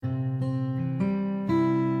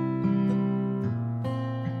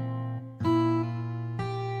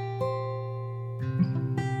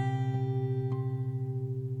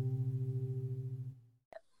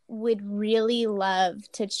really love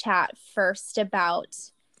to chat first about,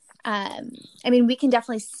 I mean, we can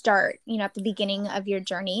definitely start, at the beginning of your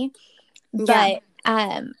journey, Yeah.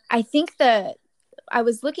 but I think I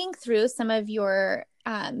was looking through some of your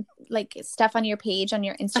like stuff on your page on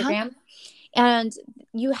your Uh-huh. Instagram, and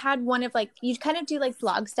you had one of like, you kind of do like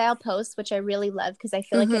blog style posts, which I really love because I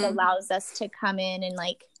feel like it Mm-hmm. allows us to come in and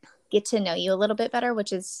like get to know you a little bit better,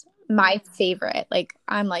 which is my favorite. Like,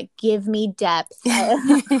 I'm like, give me depth.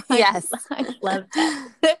 Yes. I love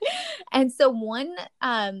depth. And so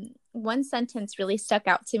one sentence really stuck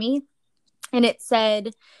out to me, and it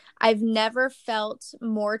said, I've never felt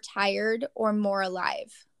more tired or more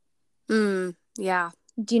alive. Yeah.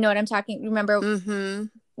 Do you know what I'm talking? Remember? Mm-hmm.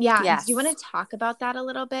 Yeah. Do you want Yes. to talk about that a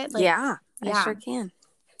little bit? Like, Yeah, I yeah. sure can.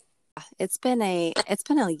 It's been a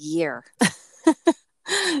year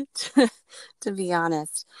to, to be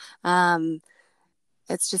honest. Um,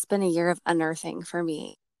 it's just been a year of unearthing for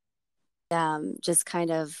me. Just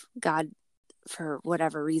kind of God, for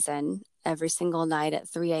whatever reason, every single night at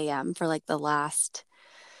 3 a.m. for like the last,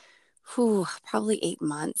 probably 8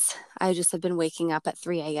 months, I just have been waking up at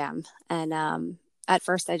 3 a.m. And at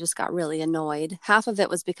first I just got really annoyed. Half of it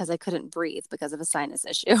was because I couldn't breathe because of a sinus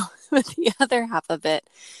issue, but the other half of it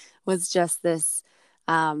was just this,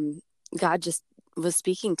 God just was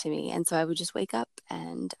speaking to me. And so I would just wake up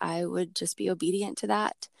and I would just be obedient to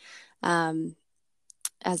that. Um,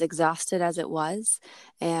 as exhausted as it was.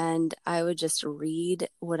 And I would just read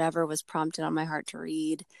whatever was prompted on my heart to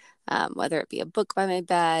read, whether it be a book by my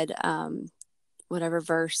bed, whatever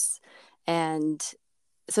verse. And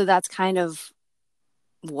so that's kind of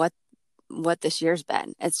what this year's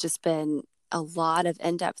been. It's just been a lot of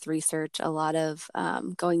in-depth research, a lot of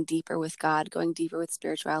going deeper with God, going deeper with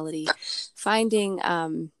spirituality, finding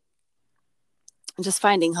just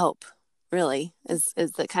finding hope. Really is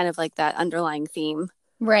the kind of like that underlying theme.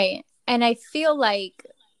 Right. And I feel like,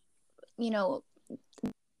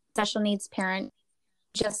 special needs parent,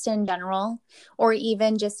 just in general, or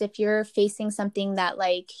even just if you're facing something that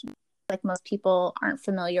like most people aren't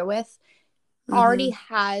familiar with, already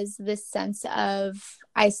Mm-hmm. has this sense of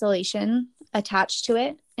isolation attached to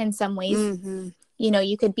it in some ways. Mm-hmm.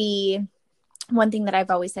 You could be, one thing that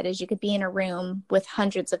I've always said is you could be in a room with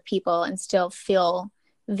hundreds of people and still feel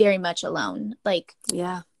very much alone. Like,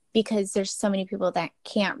 Yeah. because there's so many people that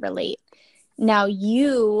can't relate. Now,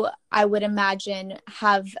 you, I would imagine,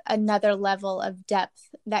 have another level of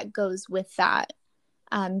depth that goes with that,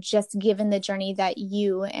 just given the journey that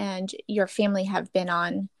you and your family have been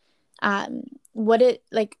on. What it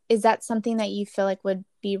like, is that something that you feel like would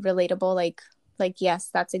be relatable? Like, yes,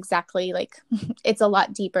 that's exactly like, it's a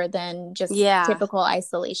lot deeper than just Yeah, typical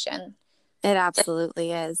isolation. it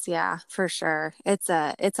absolutely is. Yeah, for sure. It's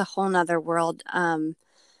a whole nother world.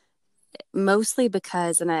 Mostly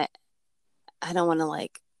because, and I don't want to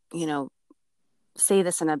like, you know, say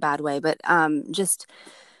this in a bad way, but just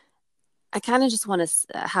I kind of just want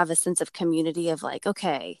to have a sense of community of like,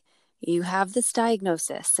 okay, you have this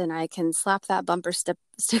diagnosis, and I can slap that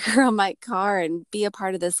sticker on my car and be a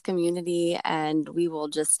part of this community. And I'm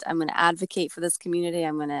going to advocate for this community.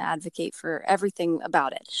 I'm going to advocate for everything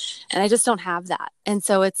about it. And I just don't have that. And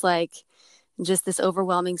so it's like just this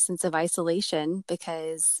overwhelming sense of isolation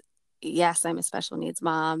because, yes, I'm a special needs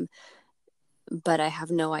mom, but I have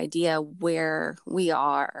no idea where we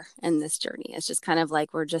are in this journey. It's just kind of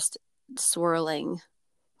like we're just swirling,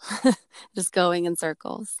 just going in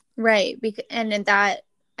circles. Right. And that,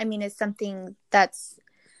 I mean, is something that's,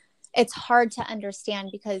 it's hard to understand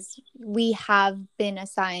because we have been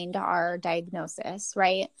assigned our diagnosis,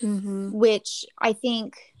 right? Mm-hmm. Which I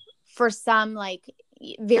think for some, like,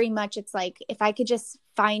 very much it's like, if I could just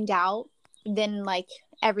find out, then like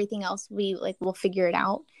everything else we like we'll figure it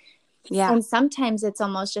out. Yeah. And sometimes it's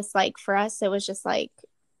almost just like, for us it was just like,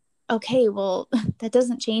 okay, well, that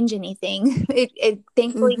doesn't change anything. It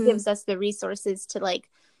thankfully Mm-hmm. gives us the resources to like,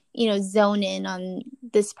 zone in on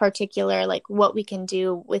this particular, like what we can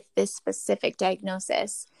do with this specific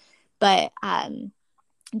diagnosis. But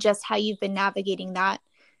just how you've been navigating that.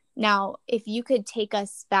 Now, if you could take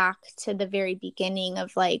us back to the very beginning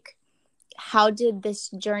of like, how did this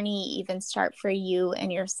journey even start for you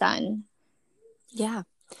and your son? Yeah.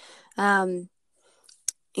 Um,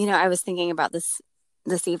 I was thinking about this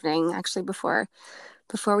evening, actually, before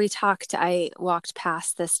we talked. I walked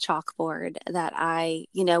past this chalkboard that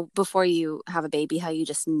before you have a baby, how you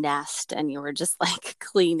just nest and you were just like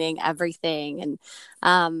cleaning everything. And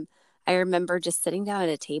I remember just sitting down at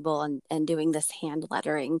a table and doing this hand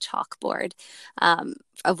lettering chalkboard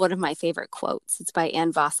of one of my favorite quotes. It's by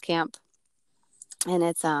Anne Voskamp. And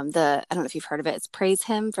it's I don't know if you've heard of it. It's praise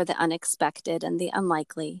him for the unexpected and the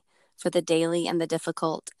unlikely, for the daily and the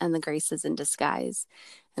difficult and the graces in disguise.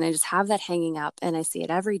 And I just have that hanging up and I see it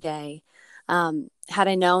every day. Had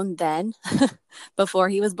I known then before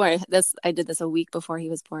he was born, I did this a week before he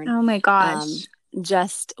was born. Oh my gosh.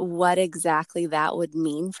 Just what exactly that would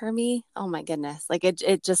mean for me. Oh my goodness. Like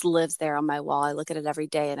it just lives there on my wall. I look at it every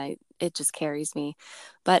day and it just carries me.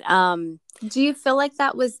 But, do you feel like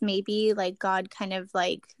that was maybe like God kind of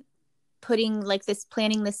like putting like this,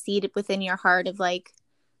 planting the seed within your heart of like,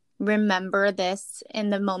 remember this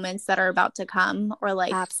in the moments that are about to come, or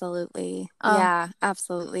like, absolutely. oh, Yeah,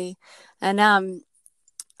 absolutely. And,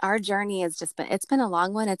 our journey it's been a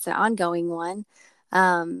long one. It's an ongoing one.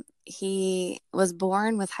 He was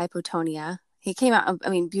born with hypotonia. He came out, I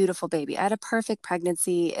mean, beautiful baby. I had a perfect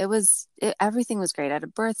pregnancy. Everything was great. I had a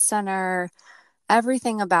birth center.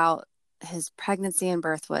 Everything about his pregnancy and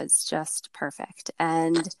birth was just perfect.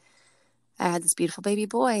 And I had this beautiful baby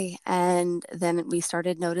boy. And then we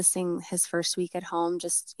started noticing his first week at home,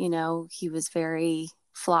 just, he was very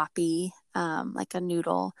floppy, like a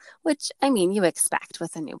noodle, which I mean, you expect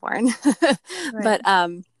with a newborn.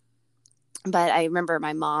 right. But I remember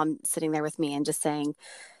my mom sitting there with me and just saying,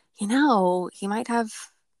 he might have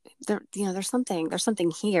there's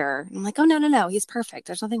something here. And I'm like, oh, no, he's perfect.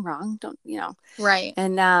 There's nothing wrong. Don't. Right.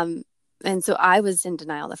 And so I was in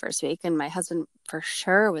denial the first week, and my husband for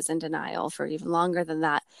sure was in denial for even longer than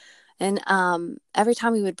that. And every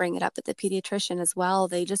time we would bring it up at the pediatrician as well,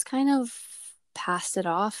 they just kind of passed it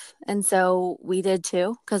off. And so we did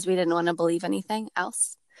too, because we didn't want to believe anything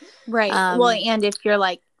else. Right. Well, and if you're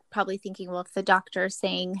like probably thinking, well, if the doctor's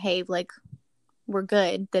saying, hey, like we're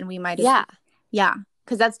good, then we might have. Yeah.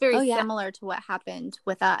 Because that's very similar to what happened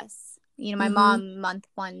with us. My mom month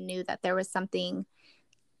 1 knew that there was something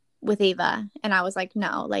with Ava, and I was like,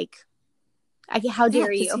 no, like, how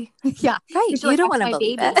dare you? Yeah. Right. You like, don't want to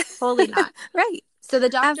believe baby. it. Totally not. Right. So the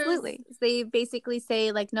doctors, absolutely, they basically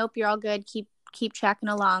say like, nope, you're all good. Keep tracking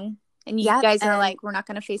along. And you guys are like, we're not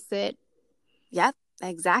going to face it. Yep,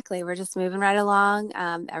 exactly. We're just moving right along.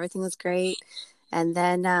 Everything was great. And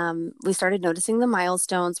then we started noticing the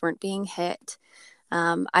milestones weren't being hit.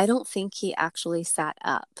 I don't think he actually sat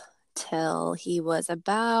up till he was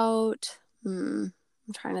about, I'm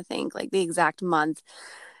trying to think like the exact month,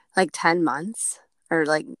 like 10 months or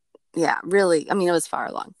like, yeah, really. I mean, it was far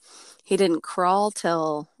along. He didn't crawl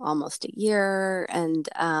till almost a year. And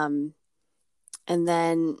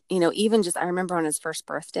then, even just, I remember on his first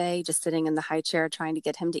birthday, just sitting in the high chair, trying to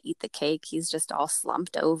get him to eat the cake. He's just all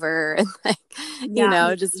slumped over and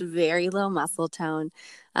like, just very low muscle tone.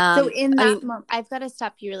 So in that moment, I've got to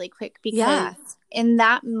stop you really quick, because in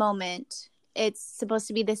that moment, it's supposed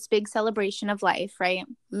to be this big celebration of life, right?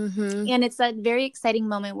 Mm-hmm. And it's that very exciting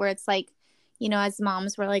moment where it's like, as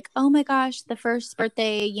moms, we're like, oh my gosh, the first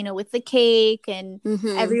birthday, with the cake and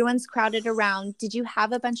everyone's crowded around. Did you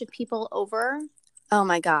have a bunch of people over? Oh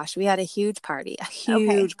my gosh, we had a huge party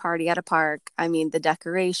at a park. I mean, the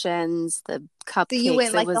decorations, the cupcakes. So you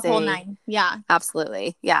went like the whole 9. Yeah.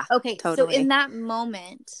 Absolutely. Yeah. Okay. Totally. So in that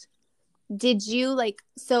moment, did you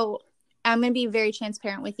so I'm going to be very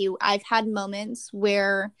transparent with you. I've had moments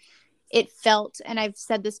where it felt, and I've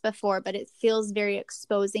said this before, but it feels very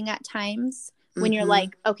exposing at times when you're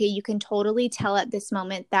like, okay, you can totally tell at this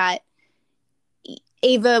moment that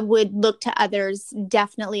Ava would look to others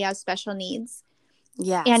definitely as special needs.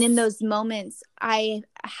 Yes. And in those moments, I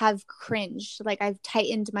have cringed. Like I've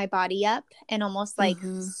tightened my body up and almost like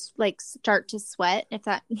start to sweat, if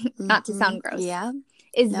that, not to sound gross. Yeah.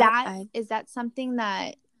 Is that something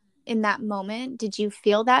that in that moment, did you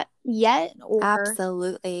feel that yet? Or?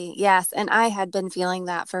 Absolutely. Yes. And I had been feeling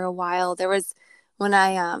that for a while. There was, when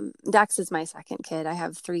Dex is my second kid, I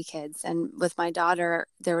have 3 kids. And with my daughter,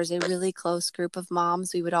 there was a really close group of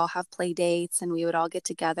moms. We would all have play dates and we would all get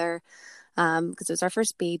together because it was our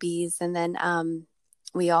first babies. And then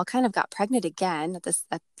we all kind of got pregnant again at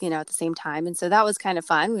the same time. And so that was kind of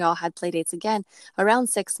fun. We all had play dates again. Around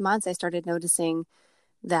 6 months, I started noticing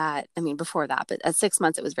that, I mean, before that, but at 6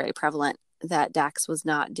 months, it was very prevalent that Dax was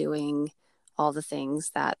not doing all the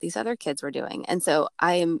things that these other kids were doing. And so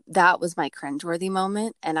that was my cringeworthy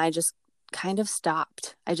moment. And I just kind of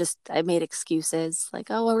stopped. I made excuses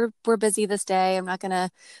like, oh, well, we're busy this day. I'm not going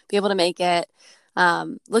to be able to make it.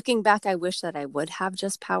 Looking back, I wish that I would have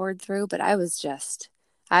just powered through, but I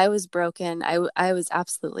was broken. I was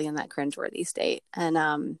absolutely in that cringeworthy state.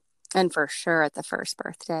 And for sure at the first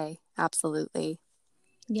birthday, absolutely.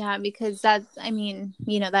 Yeah, because that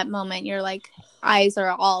moment, you're like, eyes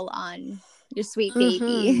are all on your sweet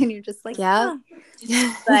baby, and you're just like, yeah.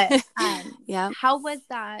 But how was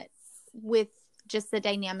that with just the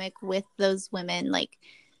dynamic with those women? Like,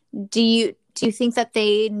 Do you think that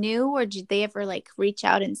they knew, or did they ever like reach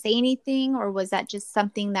out and say anything, or was that just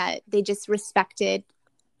something that they just respected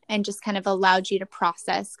and just kind of allowed you to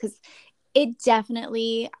process? Because it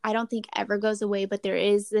definitely, I don't think ever goes away, but there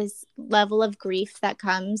is this level of grief that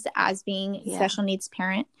comes as being a Yeah. special needs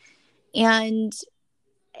parent. And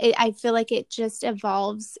I feel like it just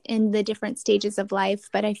evolves in the different stages of life,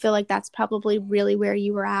 but I feel like that's probably really where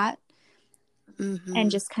you were at. And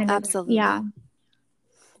just kind of, yeah. Absolutely.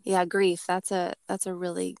 Yeah, grief. That's a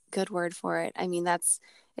really good word for it. I mean,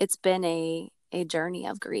 it's been a journey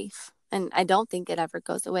of grief. And I don't think it ever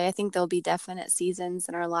goes away. I think there'll be definite seasons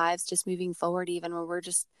in our lives just moving forward, even where we're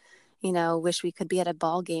just, wish we could be at a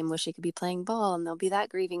ball game, wish we could be playing ball, and there'll be that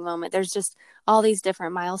grieving moment. There's just all these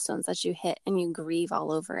different milestones that you hit and you grieve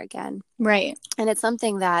all over again. Right. And it's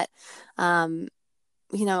something that, a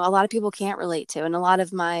lot of people can't relate to. And a lot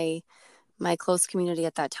of my close community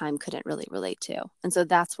at that time couldn't really relate to. And so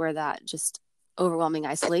that's where that just overwhelming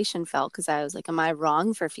isolation felt, because I was like, am I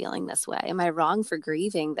wrong for feeling this way? Am I wrong for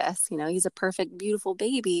grieving this? He's a perfect, beautiful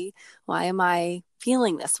baby. Why am I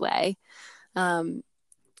feeling this way?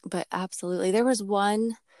 But absolutely. There was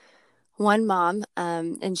one mom,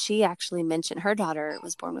 and she actually mentioned her daughter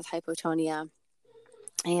was born with hypotonia.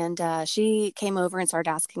 And she came over and started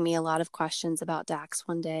asking me a lot of questions about Dax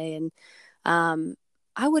one day. And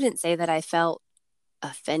I wouldn't say that I felt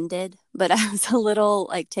offended, but I was a little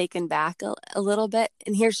like taken back a little bit.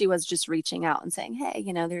 And here she was just reaching out and saying, hey,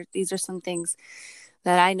 these are some things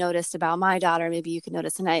that I noticed about my daughter. Maybe you could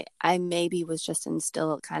notice. And I maybe was just in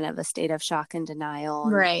still kind of a state of shock and denial.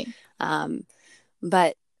 Right.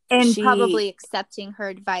 But And she probably accepting her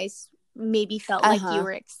advice maybe felt like you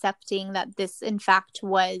were accepting that this in fact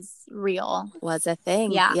was real. Was a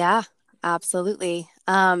thing. Yeah. Yeah, absolutely.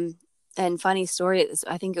 And funny story,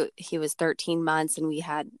 I think he was 13 months and we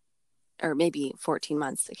had, or maybe 14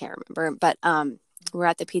 months, I can't remember, but we're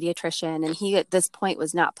at the pediatrician, and he at this point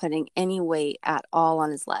was not putting any weight at all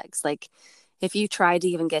on his legs. Like if you tried to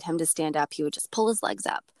even get him to stand up, he would just pull his legs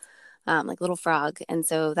up like a little frog. And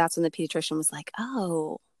so that's when the pediatrician was like,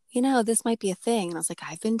 oh, this might be a thing. And I was like,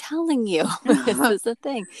 I've been telling you this is a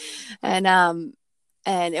thing.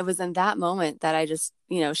 And it was in that moment that I just,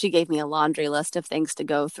 she gave me a laundry list of things to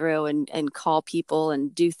go through and call people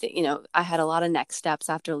and do things. I had a lot of next steps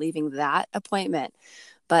after leaving that appointment.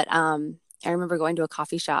 But I remember going to a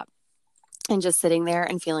coffee shop and just sitting there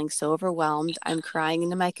and feeling so overwhelmed. I'm crying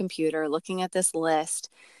into my computer, looking at this list.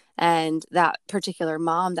 And that particular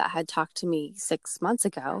mom that had talked to me 6 months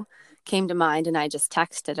ago came to mind. And I just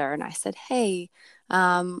texted her and I said, hey,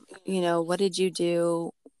 what did you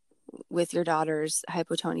do with your daughter's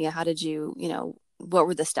hypotonia? How did you, what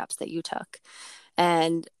were the steps that you took?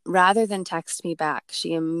 And rather than text me back,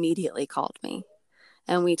 she immediately called me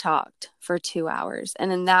and we talked for 2 hours.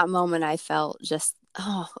 And in that moment, I felt just,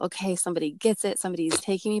 oh, okay, somebody gets it. Somebody's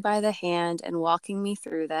taking me by the hand and walking me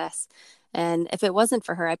through this. And if it wasn't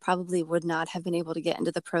for her, I probably would not have been able to get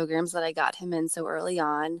into the programs that I got him in so early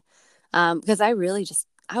on. Because I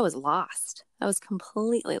was lost. I was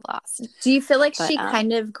completely lost. Do you feel like she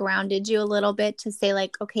kind of grounded you a little bit to say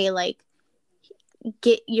like, okay, like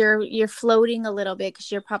you're floating a little bit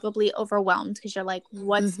because you're probably overwhelmed because you're like,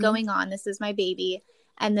 what's going on? This is my baby.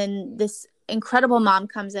 And then this incredible mom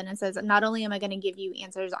comes in and says, not only am I going to give you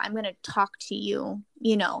answers, I'm going to talk to you,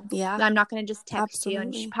 Yeah, I'm not going to just text absolutely. you.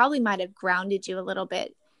 And she probably might have grounded you a little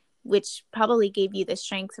bit, which probably gave you the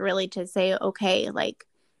strength really to say, okay, like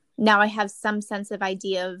now I have some sense of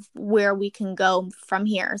idea of where we can go from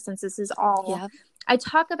here, since this is all. Yep. I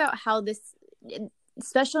talk about how this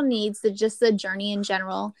special needs, just the journey in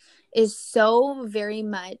general, is so very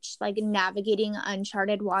much like navigating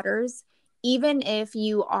uncharted waters. Even if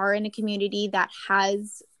you are in a community that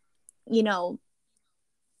has,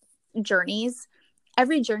 journeys,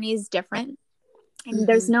 every journey is different. And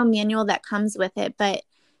there's no manual that comes with it. But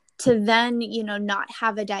to then, not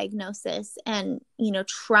have a diagnosis and,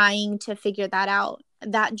 trying to figure that out,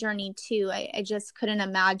 that journey too, I just couldn't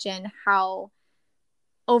imagine how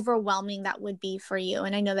overwhelming that would be for you.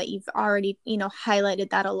 And I know that you've already, highlighted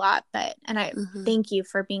that a lot, and I thank you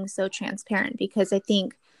for being so transparent, because I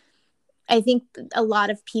think a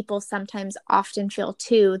lot of people sometimes often feel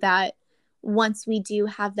too that once we do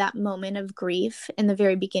have that moment of grief in the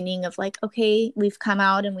very beginning of like, okay, we've come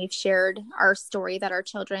out and we've shared our story that our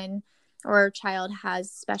children or our child has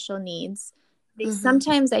special needs, they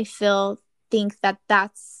sometimes I think that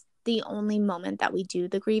that's the only moment that we do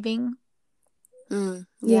the grieving. And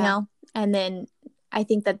then I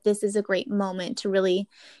think that this is a great moment to really,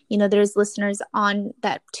 there's listeners on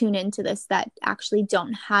that tune into this that actually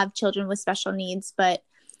don't have children with special needs, but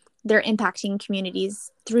they're impacting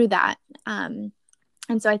communities through that. And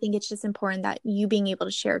so I think it's just important that you being able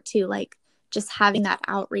to share too, like just having that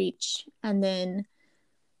outreach. And then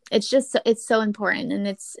it's so important. And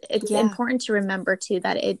it's important to remember too,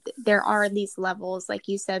 that there are these levels, like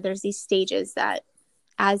you said, there's these stages that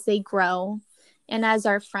as they grow and as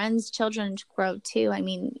our friends' children grow too, I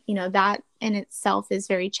mean, that in itself is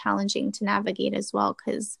very challenging to navigate as well.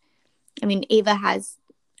 Cause I mean, Ava has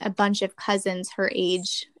a bunch of cousins her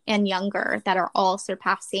age and younger that are all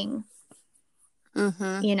surpassing,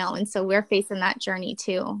 and so we're facing that journey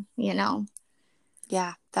too.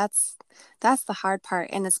 Yeah, that's the hard part.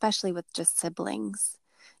 And especially with just siblings,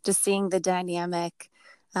 just seeing the dynamic.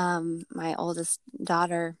 My oldest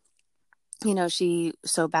daughter, she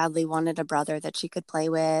so badly wanted a brother that she could play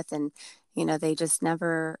with. And, they just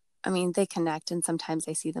never, I mean, they connect, and sometimes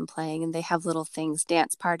I see them playing, and they have little things.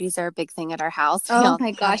 Dance parties are a big thing at our house. We Oh all my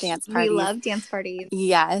have gosh, dance we parties. love dance parties.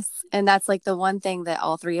 Yes. And that's like the one thing that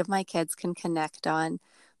all three of my kids can connect on.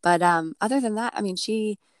 But other than that, I mean,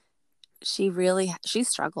 she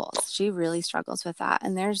struggles. She really struggles with that.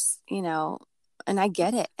 And there's, and I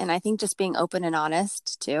get it. And I think just being open and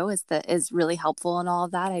honest too is really helpful in all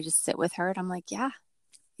of that. I just sit with her and I'm like, yeah,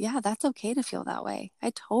 that's okay to feel that way.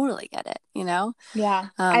 I totally get it. Yeah.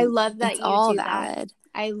 I love that it's you all do valid. that.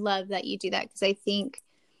 I love that you do that, because I think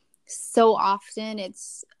so often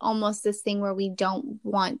it's almost this thing where we don't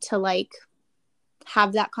want to like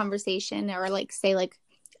have that conversation, or like say like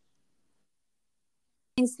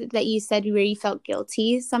things that you said where you felt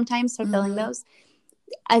guilty sometimes for feeling those.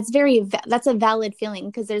 That's a valid feeling,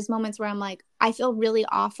 because there's moments where I'm like, I feel really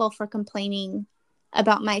awful for complaining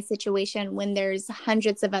about my situation when there's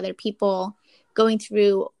hundreds of other people going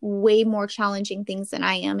through way more challenging things than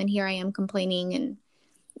I am, and here I am complaining, and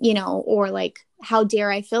or like, how dare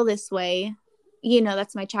I feel this way?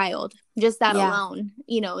 That's my child. Just that alone,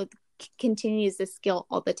 continues this guilt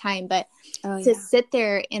all the time. But to sit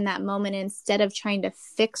there in that moment, instead of trying to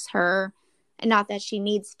fix her, and not that she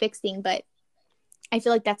needs fixing, but I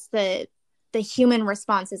feel like that's the human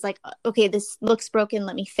response, is like, okay, this looks broken,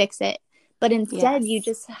 let me fix it. But instead you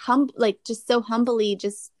just just so humbly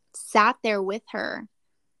just sat there with her.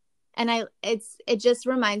 And it just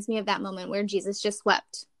reminds me of that moment where Jesus just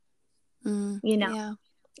wept, and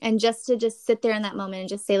just to just sit there in that moment and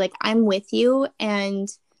just say, like, I'm with you, and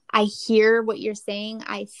I hear what you're saying.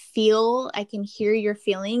 I can hear your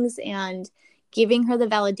feelings, and giving her the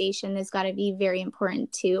validation has got to be very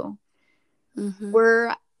important too.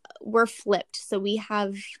 We're flipped. So we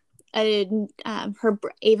have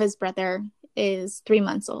Ava's brother is 3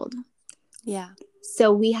 months old. Yeah.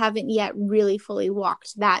 So we haven't yet really fully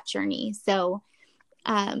walked that journey. So,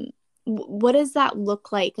 what does that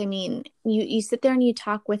look like? I mean, you sit there and you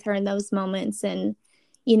talk with her in those moments, and,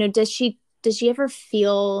 does she ever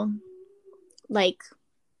feel like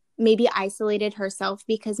maybe isolated herself,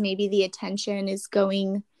 because maybe the attention is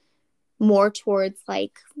going more towards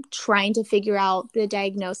like trying to figure out the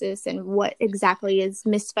diagnosis and what exactly is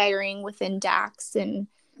misfiring within Dax? And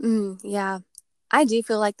yeah, I do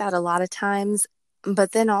feel like that a lot of times,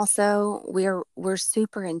 but then also we're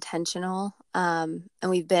super intentional, and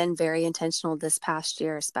we've been very intentional this past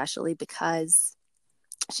year, especially because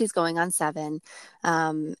she's going on 7,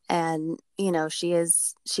 and she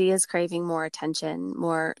is craving more attention,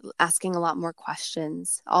 more asking a lot more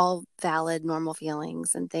questions, all valid, normal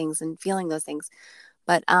feelings and things, and feeling those things.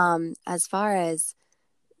 But as far as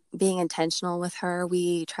being intentional with her,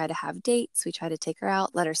 we try to have dates. We try to take her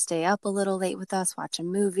out, let her stay up a little late with us, watch a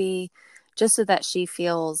movie, just so that she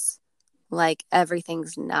feels like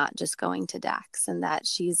everything's not just going to Dax, and that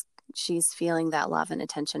she's feeling that love and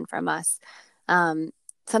attention from us.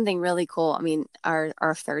 Something really cool. I mean,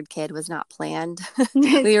 our third kid was not planned.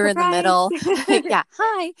 We were in the middle. Yeah.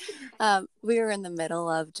 Hi. We were in the middle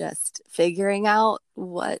of just figuring out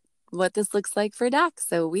what this looks like for Dax.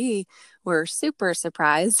 So we were super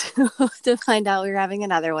surprised to find out we were having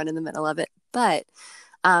another one in the middle of it. But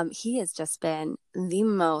he has just been the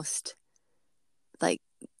most, like,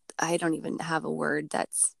 I don't even have a word.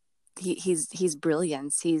 He's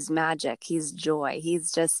brilliance. He's magic. He's joy.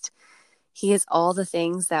 He is all the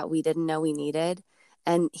things that we didn't know we needed.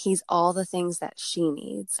 And he's all the things that she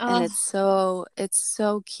needs. Oh. And it's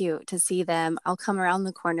so cute to see them. I'll come around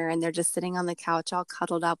the corner and they're just sitting on the couch, all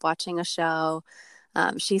cuddled up, watching a show.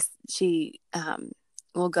 She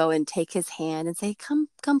will go and take his hand and say, come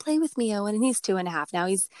play with me, Owen. And he's 2.5 now.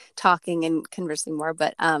 He's talking and conversing more,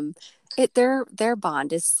 but their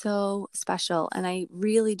bond is so special. And I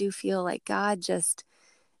really do feel like God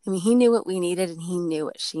he knew what we needed, and he knew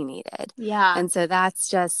what she needed. Yeah. And so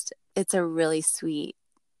it's a really sweet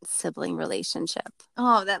sibling relationship.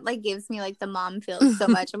 Oh, that like gives me like the mom feels so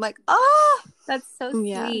much. I'm like, oh, that's so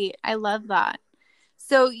Yeah. sweet. I love that.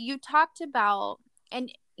 So you talked about,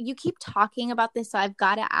 and you keep talking about this, so I've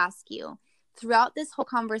got to ask you. Throughout this whole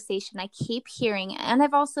conversation, I keep hearing, and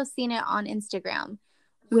I've also seen it on Instagram,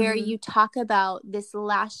 where Mm-hmm. you talk about this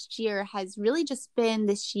last year has really just been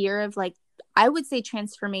this year of like, I would say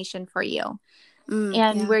transformation for you.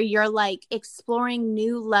 And Yeah. where you're like exploring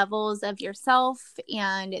new levels of yourself,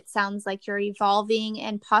 and it sounds like you're evolving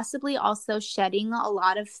and possibly also shedding a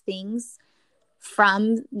lot of things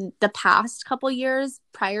from the past couple years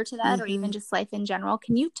prior to that, or even Mm-hmm. just life in general.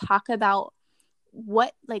 Can you talk about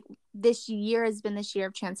what like this year has been, this year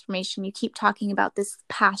of transformation? You keep talking about this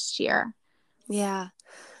past year. Yeah.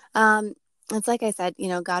 Um, it's like I said,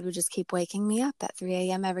 God would just keep waking me up at 3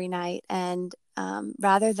 a.m. every night. And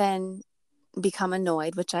rather than become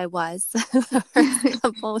annoyed, which I was the first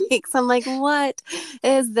couple of weeks, I'm like, what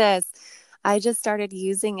is this? I just started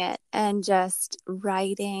using it and just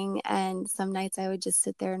writing. And some nights I would just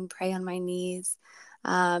sit there and pray on my knees.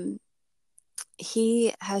 Um,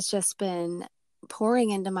 he has just been pouring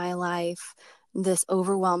into my life this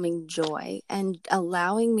overwhelming joy and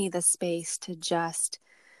allowing me the space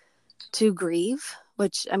to grieve,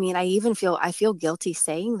 which I mean, I feel guilty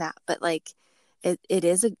saying that, but like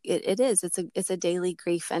it's a daily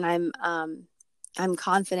grief. And I'm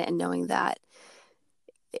confident in knowing that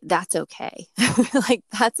that's okay. Like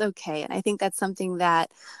that's okay. And I think that's something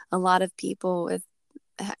that a lot of people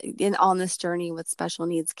on this journey with special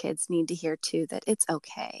needs kids need to hear too, that it's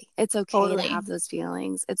okay. It's okay to Totally. have those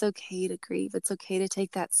feelings. It's okay to grieve. It's okay to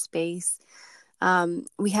take that space.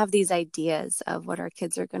 We have these ideas of what our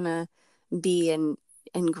kids are going to be and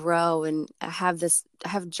grow. And I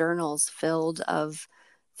have journals filled of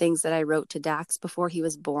things that I wrote to Dax before he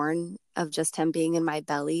was born, of just him being in my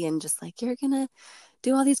belly and just like, you're going to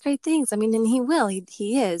do all these great things. I mean, and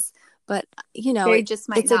he is, but They just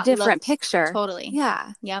might it's a not look. different picture. Totally.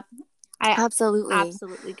 Yeah, Yep. I absolutely.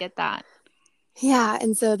 absolutely get that. Yeah.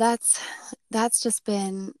 And so that's just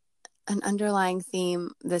been an underlying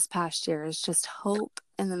theme this past year, is just hope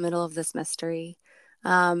in the middle of this mystery.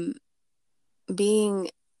 Um, being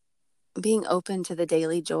open to the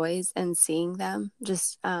daily joys and seeing them,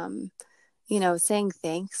 just saying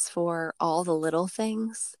thanks for all the little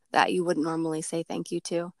things that you wouldn't normally say thank you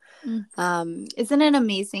to. Mm. Isn't it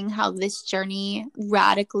amazing how this journey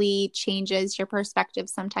radically changes your perspective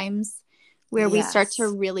sometimes, where we start to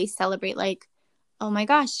Yes. really celebrate, like, oh my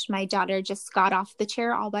gosh, my daughter just got off the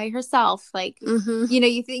chair all by herself. Like, Mm-hmm.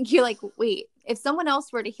 you think, you're like, wait, if someone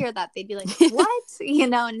else were to hear that, they'd be like, what? And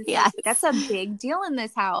it's like, Yes. that's a big deal in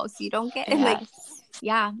this house. You don't get like, Yes.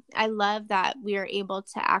 yeah, I love that we are able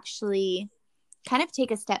to actually kind of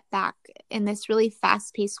take a step back in this really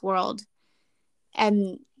fast-paced world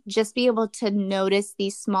and just be able to notice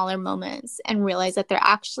these smaller moments and realize that they're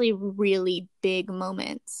actually really big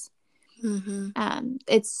moments. Mm-hmm.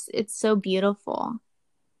 It's so beautiful.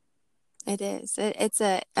 It is.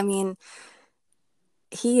 I mean,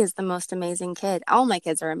 he is the most amazing kid. All my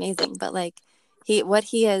kids are amazing, but like what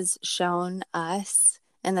he has shown us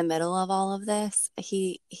in the middle of all of this,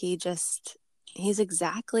 he's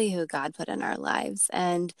exactly who God put in our lives.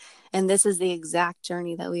 And this is the exact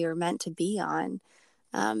journey that we were meant to be on.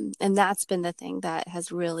 And that's been the thing that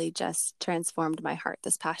has really just transformed my heart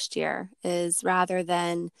this past year, is rather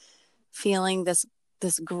than feeling this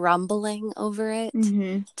grumbling over it,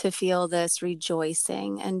 Mm-hmm. to feel this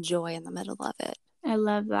rejoicing and joy in the middle of it. I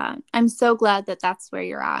love that. I'm so glad that that's where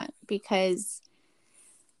you're at, because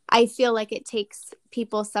I feel like it takes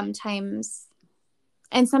people sometimes,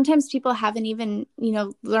 and sometimes people haven't even,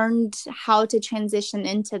 learned how to transition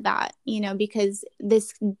into that, because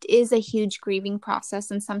this is a huge grieving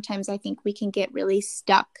process. And sometimes I think we can get really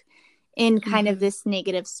stuck in kind of Mm-hmm. this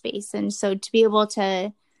negative space. And so to be able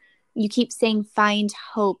to, you keep saying, find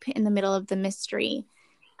hope in the middle of the mystery.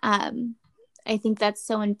 I think that's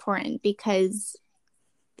so important, because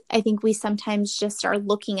I think we sometimes just are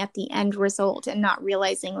looking at the end result and not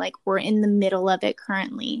realizing like we're in the middle of it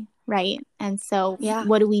currently, right? And so Yeah.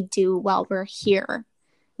 what do we do while we're here?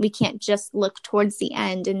 We can't just look towards the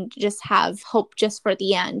end and just have hope just for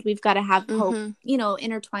the end. We've got to have hope, Mm-hmm.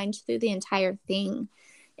 Intertwined through the entire thing.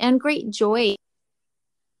 And great joy,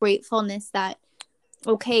 gratefulness that,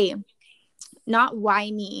 okay, not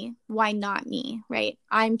why me, why not me, right?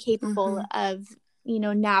 I'm capable Mm-hmm. of,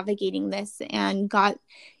 navigating this. And God,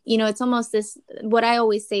 it's almost this, what I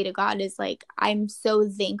always say to God is like, I'm so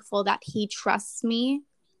thankful that he trusts me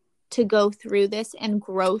to go through this and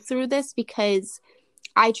grow through this, because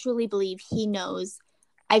I truly believe he knows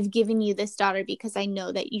I've given you this daughter because I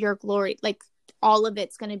know that your glory, like all of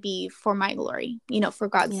it's going to be for my glory, for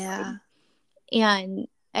God's Yeah. glory. And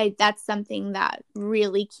that's something that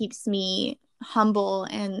really keeps me humble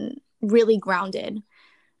and really grounded.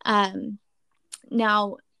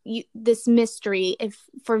 Now, this mystery, if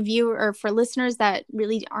for viewer or for listeners that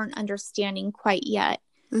really aren't understanding quite yet,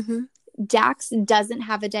 Mm-hmm. Dax doesn't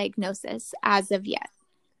have a diagnosis as of yet.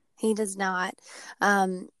 He does not.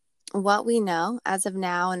 What we know as of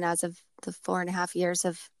now, and as of the 4.5 years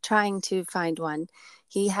of trying to find one,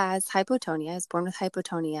 he has hypotonia. He's born with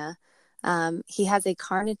hypotonia. He has a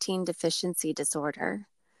carnitine deficiency disorder,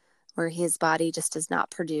 where his body just does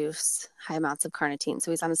not produce high amounts of carnitine.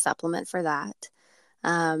 So he's on a supplement for that.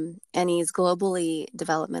 And he's globally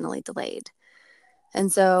developmentally delayed.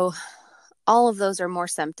 And so all of those are more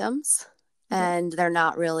symptoms, and they're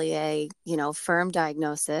not really a, firm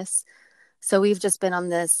diagnosis. So we've just been on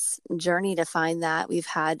this journey to find that. We've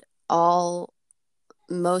had all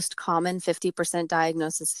most common 50%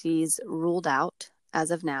 diagnoses ruled out as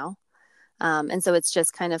of now. And so it's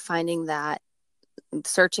just kind of finding that,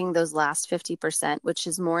 searching those last 50%, which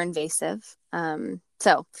is more invasive.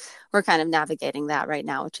 So we're kind of navigating that right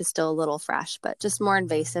now, which is still a little fresh, but just more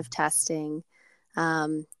invasive testing.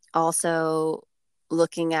 Also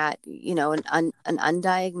looking at, an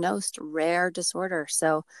undiagnosed rare disorder.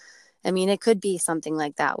 So, I mean, it could be something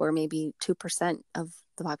like that, where maybe 2% of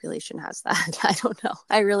the population has that. I don't know.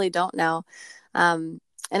 I really don't know. And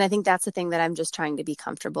I think that's the thing that I'm just trying to be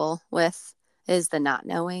comfortable with, is the not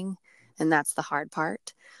knowing. And that's the hard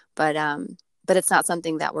part. But it's not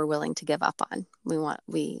something that we're willing to give up on.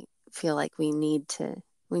 We feel like we need to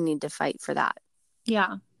fight for that.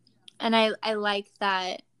 Yeah. And I like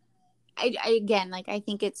that. Again, like, I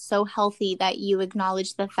think it's so healthy that you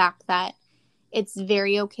acknowledge the fact that it's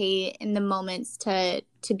very okay in the moments to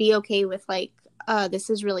be okay with, like,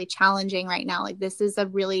 this is really challenging right now. Like, this is a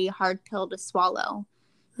really hard pill to swallow,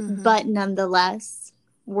 but nonetheless,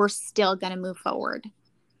 we're still going to move forward.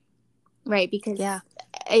 Right. Because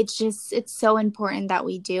it's so important that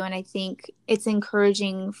we do. And I think it's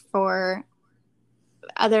encouraging for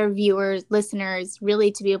other viewers, listeners,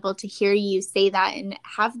 really to be able to hear you say that and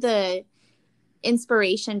have the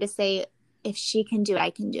inspiration to say, if she can do it, I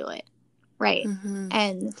can do it. Right.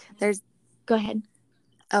 And go ahead.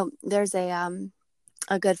 Oh, there's a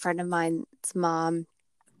good friend of mine's mom.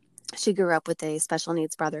 She grew up with a special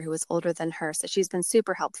needs brother who was older than her. So she's been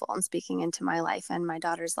super helpful in speaking into my life and my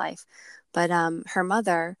daughter's life. But her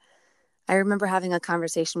mother, I remember having a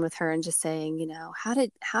conversation with her and just saying, how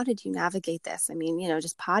did you navigate this? I mean,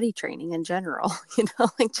 just potty training in general,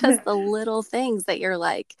 like just the little things that you're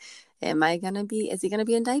like, is he going to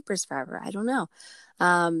be in diapers forever? I don't know.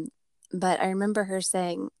 But I remember her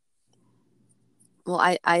saying, well,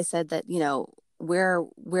 I said that, where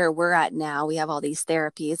we're at now, we have all these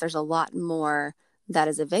therapies. There's a lot more that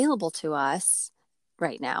is available to us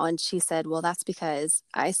right now. And she said, well, that's because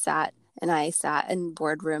I sat in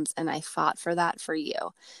boardrooms and I fought for that for you.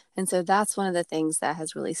 And so that's one of the things that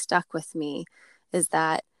has really stuck with me, is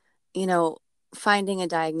that, finding a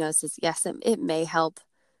diagnosis, yes, it may help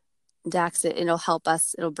Dax, it'll help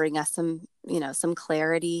us, it'll bring us some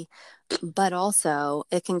clarity, but also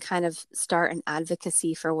it can kind of start an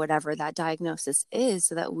advocacy for whatever that diagnosis is,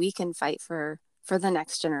 so that we can fight for the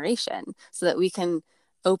next generation, so that we can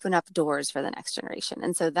open up doors for the next generation.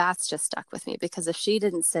 And so that's just stuck with me, because if she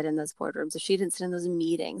didn't sit in those boardrooms, if she didn't sit in those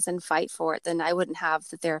meetings and fight for it, then I wouldn't have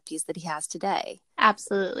the therapies that he has today.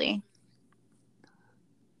 Absolutely.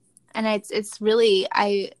 And it's really,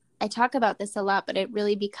 I talk about this a lot, but it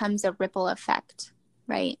really becomes a ripple effect,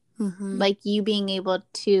 right? Like, you being able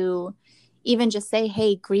to even just say,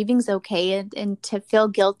 hey, grieving's okay, and to feel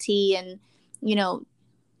guilty, and,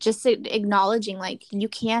 just acknowledging, like, you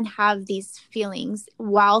can have these feelings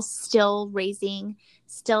while still raising,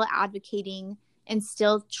 still advocating, and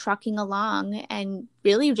still trucking along, and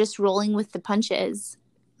really just rolling with the punches,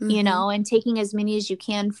 and taking as many as you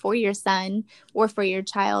can for your son or for your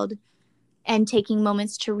child, and taking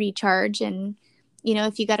moments to recharge. And,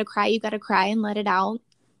 if you got to cry, you got to cry and let it out,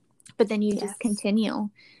 but then you just continue.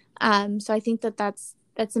 So I think that that's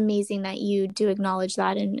amazing that you do acknowledge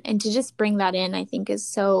that, and to just bring that in, I think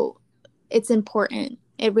it's important.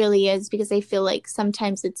 It really is, because I feel like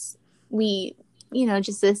sometimes just this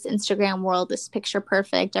Instagram world, this picture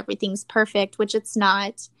perfect, everything's perfect, which it's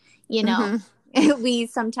not, we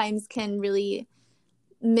sometimes can really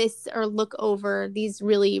miss or look over these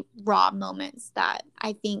really raw moments that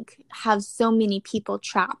I think have so many people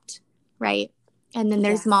trapped, right? And then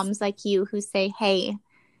there's moms like you who say, hey,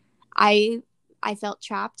 I felt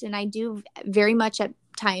trapped, and I do very much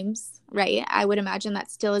times, right? I would imagine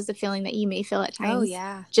that still is a feeling that you may feel at Oh, times,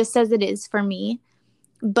 yeah. just as it is for me.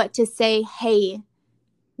 But to say, hey,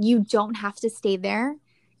 you don't have to stay there,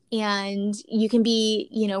 and you can be,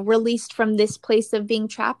 released from this place of being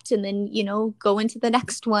trapped, and then, go into the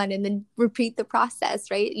next one and then repeat the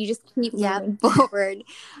process, right? You just keep Yep. moving forward.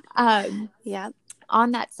 Yep.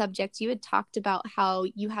 On that subject, you had talked about how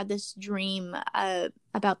you had this dream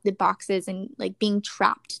about the boxes and like being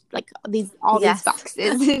trapped, like these Yes.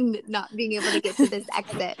 boxes and not being able to get to this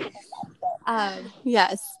exit.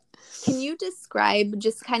 Yes. Can you describe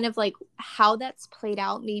just kind of like how that's played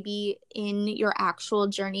out maybe in your actual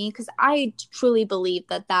journey? Because I truly believe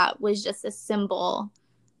that that was just a symbol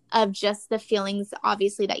of just the feelings,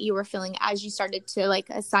 obviously, that you were feeling as you started to like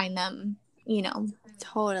assign them,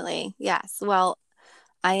 Totally. Yes. Well,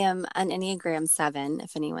 I am an Enneagram 7,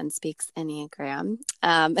 if anyone speaks Enneagram.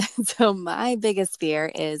 So my biggest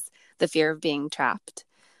fear is the fear of being trapped.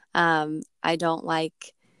 I don't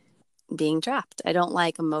like being trapped. I don't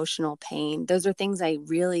like emotional pain. Those are things I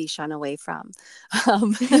really shun away from,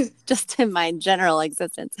 just in my general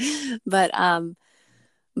existence. But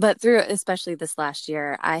through, especially this last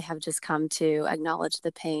year, I have just come to acknowledge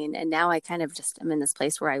the pain. And now I kind of just am in this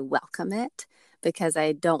place where I welcome it, because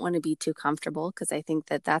I don't want to be too comfortable, because I think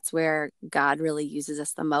that that's where God really uses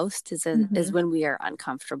us the most, is when we are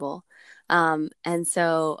uncomfortable. And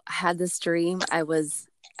so I had this dream. I was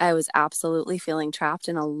absolutely feeling trapped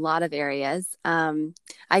in a lot of areas.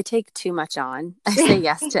 I take too much on. I say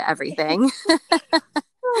yes to everything.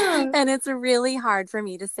 And it's really hard for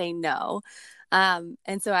me to say no.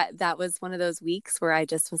 And so that was one of those weeks where I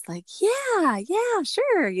just was like, yeah,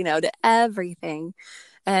 sure, to everything.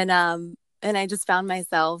 And I just found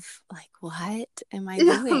myself like, what am I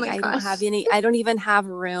doing? Oh my gosh. I don't even have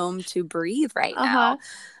room to breathe right now.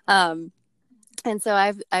 And so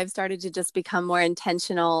I've started to just become more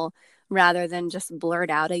intentional rather than just blurt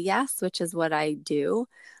out a yes, which is what I do.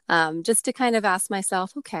 Just to kind of ask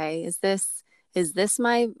myself, okay, is this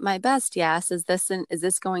my best yes? How is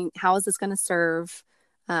this going to serve?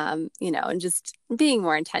 And just being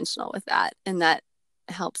more intentional with that. And that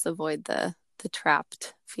helps avoid the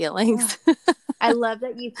trapped feelings. I love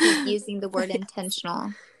that you keep using the word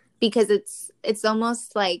intentional, because it's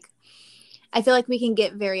almost like, I feel like we can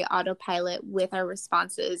get very autopilot with our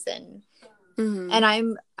responses, and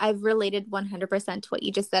I've related 100% to what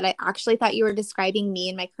you just said. I actually thought you were describing me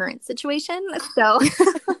in my current situation. So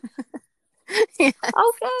Yes.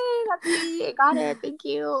 Okay, that's me. I got it. Thank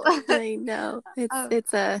you. I know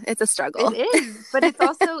it's a struggle. It is, but it's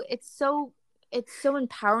also it's so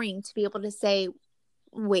empowering to be able to say,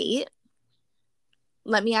 wait,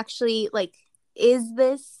 let me actually, like, is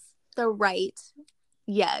this the right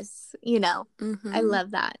yes? I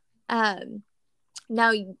love that.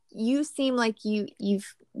 Now you seem like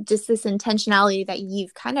you've just this intentionality that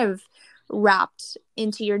you've kind of wrapped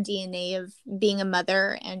into your DNA of being a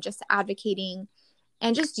mother and just advocating,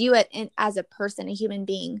 and just you as a person, a human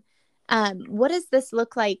being. What does this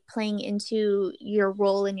look like playing into your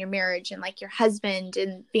role in your marriage and like your husband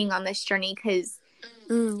and being on this journey? Because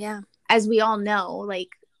as we all know,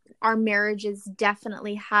 like, our marriages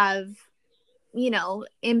definitely have,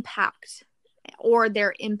 impact, or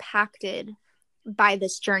they're impacted by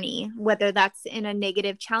this journey, whether that's in a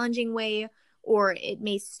negative, challenging way, or it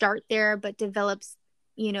may start there but develops,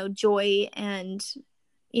 joy and,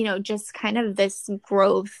 just kind of this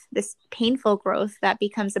growth, this painful growth that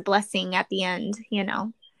becomes a blessing at the end,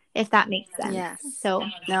 if that makes sense. Yes. So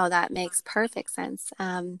no, that makes perfect sense.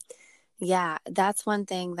 Yeah, that's one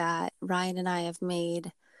thing that Ryan and I have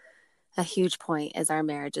made a huge point is our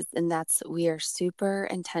marriages, and we are super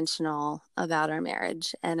intentional about our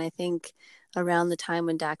marriage. And I think around the time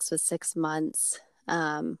when Dax was 6 months,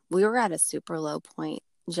 we were at a super low point.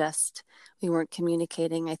 Just, we weren't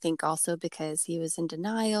communicating. I think also because he was in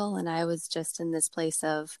denial, and I was just in this place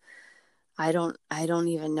of, I don't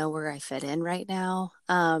even know where I fit in right now.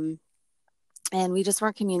 And we just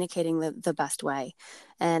weren't communicating the best way.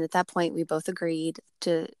 And at that point, we both agreed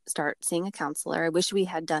to start seeing a counselor. I wish we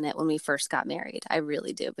had done it when we first got married. I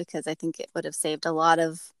really do, because I think it would have saved a lot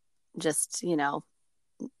of just,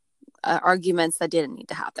 arguments that didn't need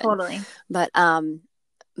to happen. Totally. But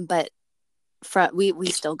we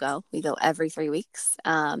still go. We go every 3 weeks.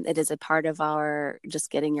 It is a part of our just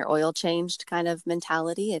getting your oil changed kind of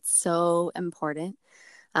mentality. It's so important.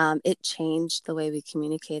 It changed the way we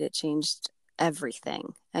communicate. It changed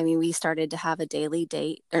everything. I mean, we started to have a daily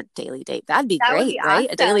date. That'd be great, right?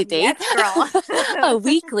 Awesome. A daily date. Yes, girl. A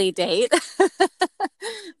weekly date.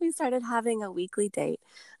 We started having a weekly date.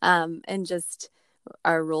 And just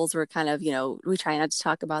our rules were kind of, we try not to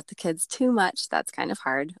talk about the kids too much. That's kind of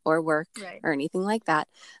hard, or work Right. or anything like that.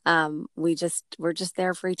 We're just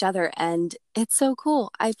there for each other. And it's so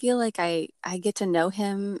cool. I feel like I get to know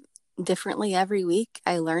him differently every week.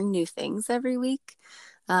 I learn new things every week.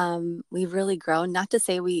 We've really grown. Not to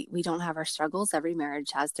say we don't have our struggles. Every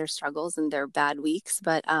marriage has their struggles and their bad weeks,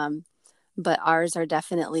 but ours are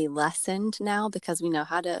definitely lessened now because we know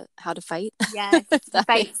how to fight. Yes. If that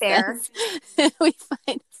Fight makes fair. sense. We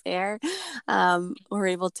fight fair. We're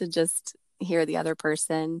able to just hear the other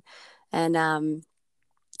person and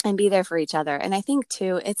be there for each other. And I think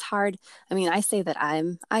too, it's hard. I mean, I say that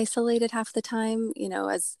I'm isolated half the time,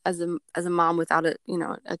 as a mom without a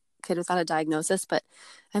kid without a diagnosis, but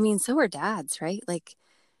I mean, so are dads, right? Like,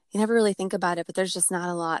 you never really think about it, but there's just not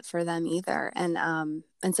a lot for them either. And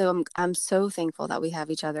so I'm so thankful that we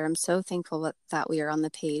have each other. I'm so thankful that we are on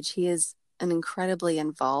the page. He is an incredibly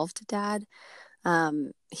involved dad.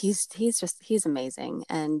 He's amazing.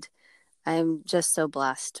 And I'm just so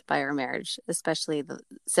blessed by our marriage, especially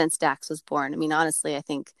since Dax was born. I mean, honestly, I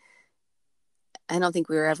don't think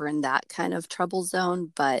we were ever in that kind of trouble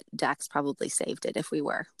zone, but Dax probably saved it if we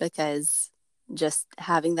were, because just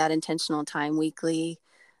having that intentional time weekly,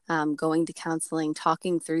 going to counseling,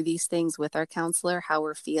 talking through these things with our counselor, how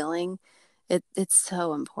we're feeling, it's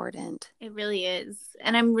so important. It really is.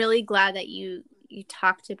 And I'm really glad that you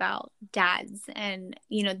talked about dads and,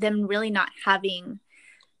 them really not having,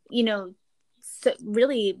 so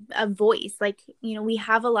really a voice. Like, we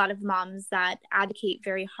have a lot of moms that advocate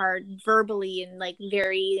very hard verbally and like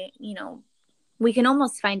very, we can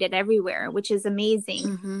almost find it everywhere, which is amazing.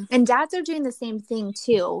 Mm-hmm. And dads are doing the same thing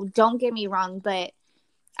too. Don't get me wrong, but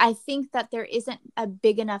I think that there isn't a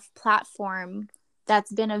big enough platform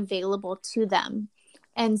that's been available to them.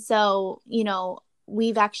 And so,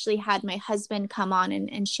 we've actually had my husband come on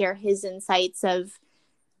and share his insights of,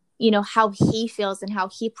 how he feels and how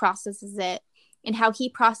he processes it and how he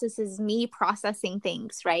processes me processing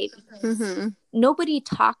things, right? Mm-hmm. Nobody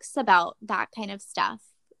talks about that kind of stuff.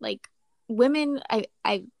 Like women,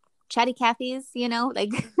 I chatty Cathy's,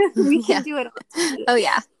 like we can do it all. Oh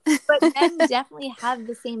yeah. But men definitely have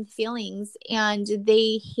the same feelings and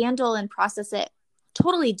they handle and process it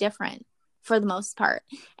totally different for the most part.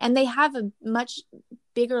 And they have a much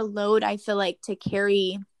bigger load, I feel like, to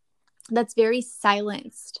carry that's very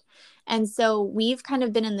silenced. And so we've kind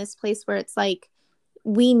of been in this place where it's like,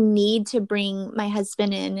 we need to bring my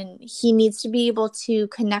husband in and he needs to be able to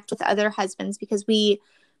connect with other husbands because we,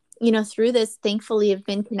 through this, thankfully, have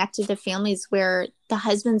been connected to families where the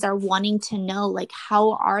husbands are wanting to know, like,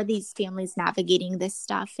 how are these families navigating this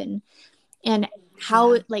stuff and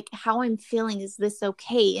how, like, how I'm feeling, is this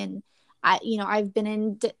okay? And I've been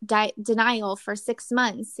in denial for 6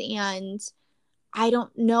 months and I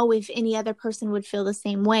don't know if any other person would feel the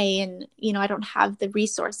same way. And, I don't have the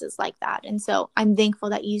resources like that. And so I'm thankful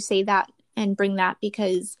that you say that and bring that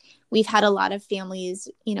because we've had a lot of families,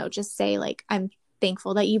 just say like, I'm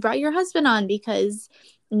thankful that you brought your husband on because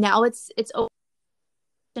now it's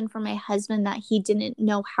open for my husband that he didn't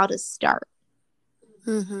know how to start.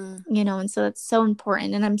 Mm-hmm. And so it's so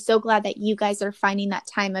important. And I'm so glad that you guys are finding that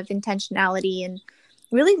time of intentionality and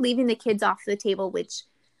really leaving the kids off the table, which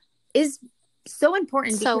is so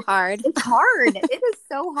important. So hard. It's hard. It is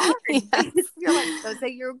so hard. Yes. You're like, those are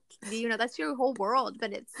your, that's your whole world,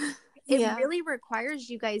 but it really requires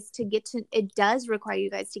you guys it does require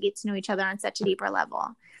you guys to get to know each other on such a deeper level.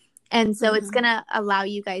 And so it's going to allow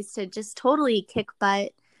you guys to just totally kick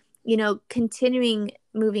butt, continuing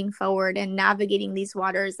moving forward and navigating these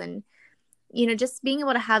waters and, just being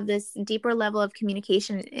able to have this deeper level of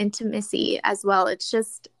communication and intimacy as well. It's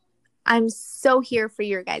just, I'm so here for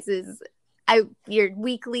your guys's, your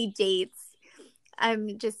weekly dates.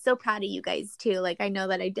 I'm just so proud of you guys too. Like, I know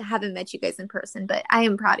that I haven't met you guys in person, but I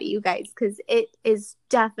am proud of you guys because it is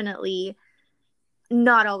definitely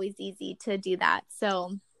not always easy to do that.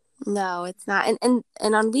 So no, it's not. And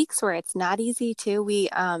on weeks where it's not easy too, we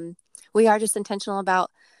are just intentional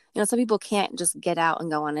about, some people can't just get out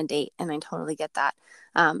and go on a date, and I totally get that.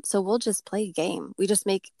 So we'll just play a game. We just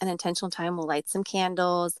make an intentional time. We'll light some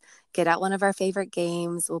candles, get out one of our favorite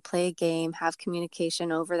games. We'll play a game, have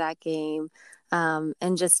communication over that game,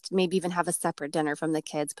 and just maybe even have a separate dinner from the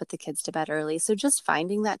kids, put the kids to bed early. So just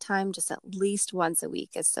finding that time just at least once a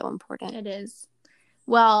week is so important. it is.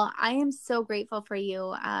 Well, I am so grateful for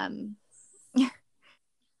you.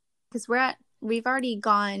 Because we've already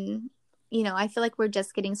gone, I feel like we're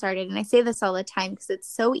just getting started. And I say this all the time because it's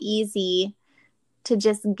so easy to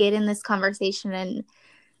just get in this conversation and,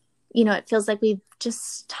 it feels like we've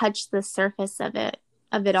just touched the surface of it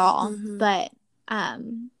all. Mm-hmm. But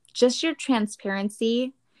just your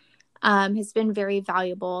transparency has been very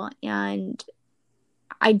valuable. And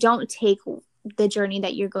I don't take the journey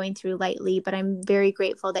that you're going through lightly, but I'm very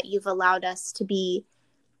grateful that you've allowed us to be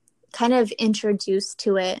kind of introduced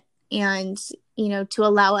to it, and, you know, to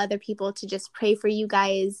allow other people to just pray for you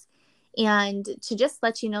guys and to just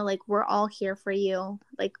let you know, like, we're all here for you.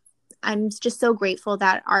 Like, I'm just so grateful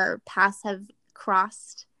that our paths have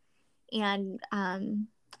crossed, and I'm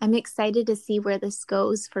excited to see where this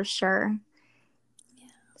goes for sure. Yeah.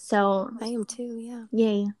 So I am too. Yeah.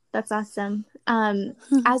 Yay. That's awesome.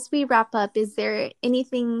 As we wrap up, is there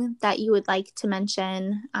anything that you would like to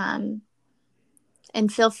mention? And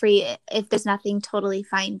feel free if there's nothing, totally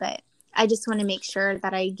fine. But I just want to make sure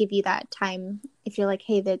that I give you that time. If you're like,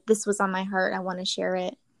 hey, that this was on my heart, I want to share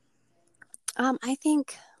it. I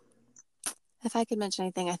think if I could mention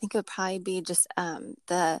anything, I think it would probably be just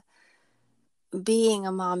the being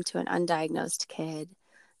a mom to an undiagnosed kid.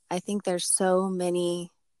 I think there's so many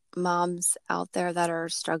moms out there that are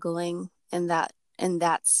struggling in that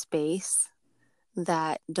space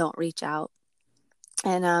that don't reach out.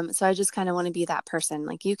 And so I just kind of want to be that person.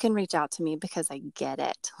 Like, you can reach out to me because I get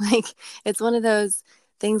it. Like, it's one of those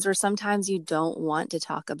things where sometimes you don't want to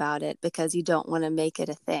talk about it because you don't want to make it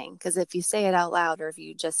a thing. Because if you say it out loud, or if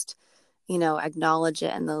you just, you know, acknowledge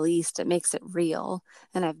it in the least, it makes it real.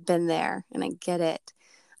 And I've been there and I get it.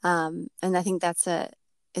 And I think it's a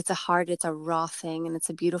raw thing, and it's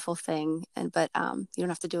a beautiful thing. But you don't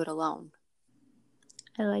have to do it alone.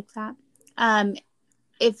 I like that.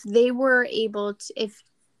 If they were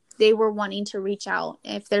wanting to reach out,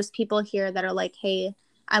 if there's people here that are like, hey,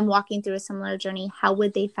 I'm walking through a similar journey, how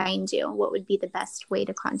would they find you? What would be the best way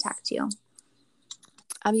to contact you?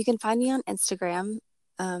 You can find me on Instagram,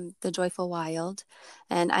 The Joyful Wild,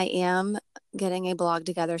 and I am getting a blog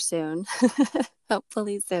together soon,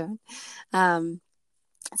 hopefully soon. So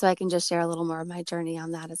I can just share a little more of my journey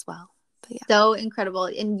on that as well. But yeah. So incredible.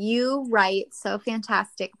 And you write so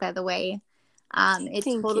fantastic, by the way. It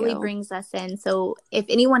Thank totally you. brings us in. So if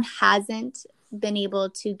anyone hasn't been able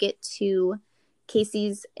to get to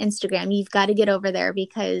Casey's Instagram, you've got to get over there,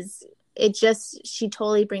 because she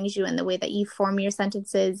totally brings you in the way that you form your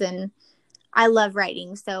sentences. And I love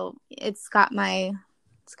writing. So it's got my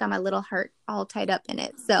little heart all tied up in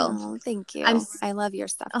it. So thank you. I love your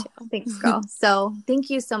stuff too. Thanks, girl. So thank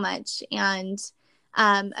you so much. And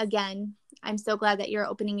again, I'm so glad that you're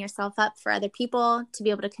opening yourself up for other people to be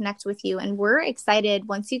able to connect with you. And we're excited.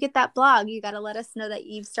 Once you get that blog, you got to let us know that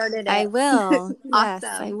you've started it. I will. Awesome. Yes,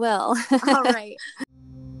 I will. All right.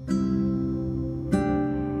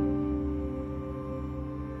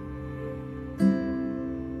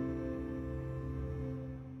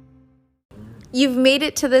 You've made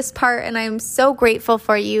it to this part, and I'm so grateful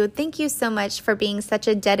for you. Thank you so much for being such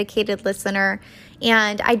a dedicated listener.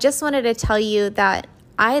 And I just wanted to tell you that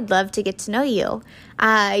I'd love to get to know you.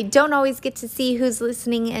 I don't always get to see who's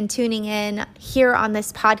listening and tuning in here on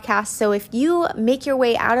this podcast. So if you make your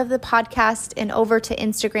way out of the podcast and over to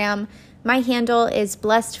Instagram, my handle is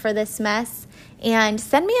Blessed for This Mess. And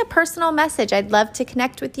send me a personal message. I'd love to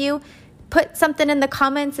connect with you. Put something in the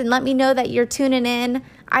comments and let me know that you're tuning in.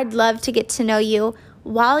 I'd love to get to know you.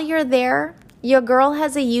 While you're there, your girl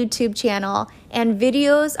has a YouTube channel and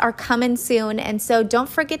videos are coming soon. And so don't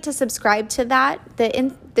forget to subscribe to that.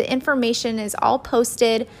 The information is all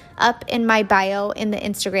posted up in my bio in the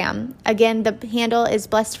Instagram. Again, the handle is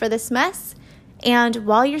Blessed for This Mess. And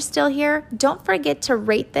while you're still here, don't forget to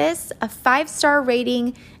rate this a 5-star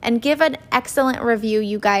rating and give an excellent review,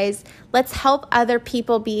 you guys. Let's help other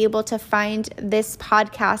people be able to find this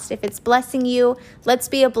podcast. If it's blessing you, let's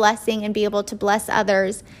be a blessing and be able to bless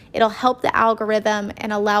others. It'll help the algorithm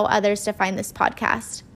and allow others to find this podcast.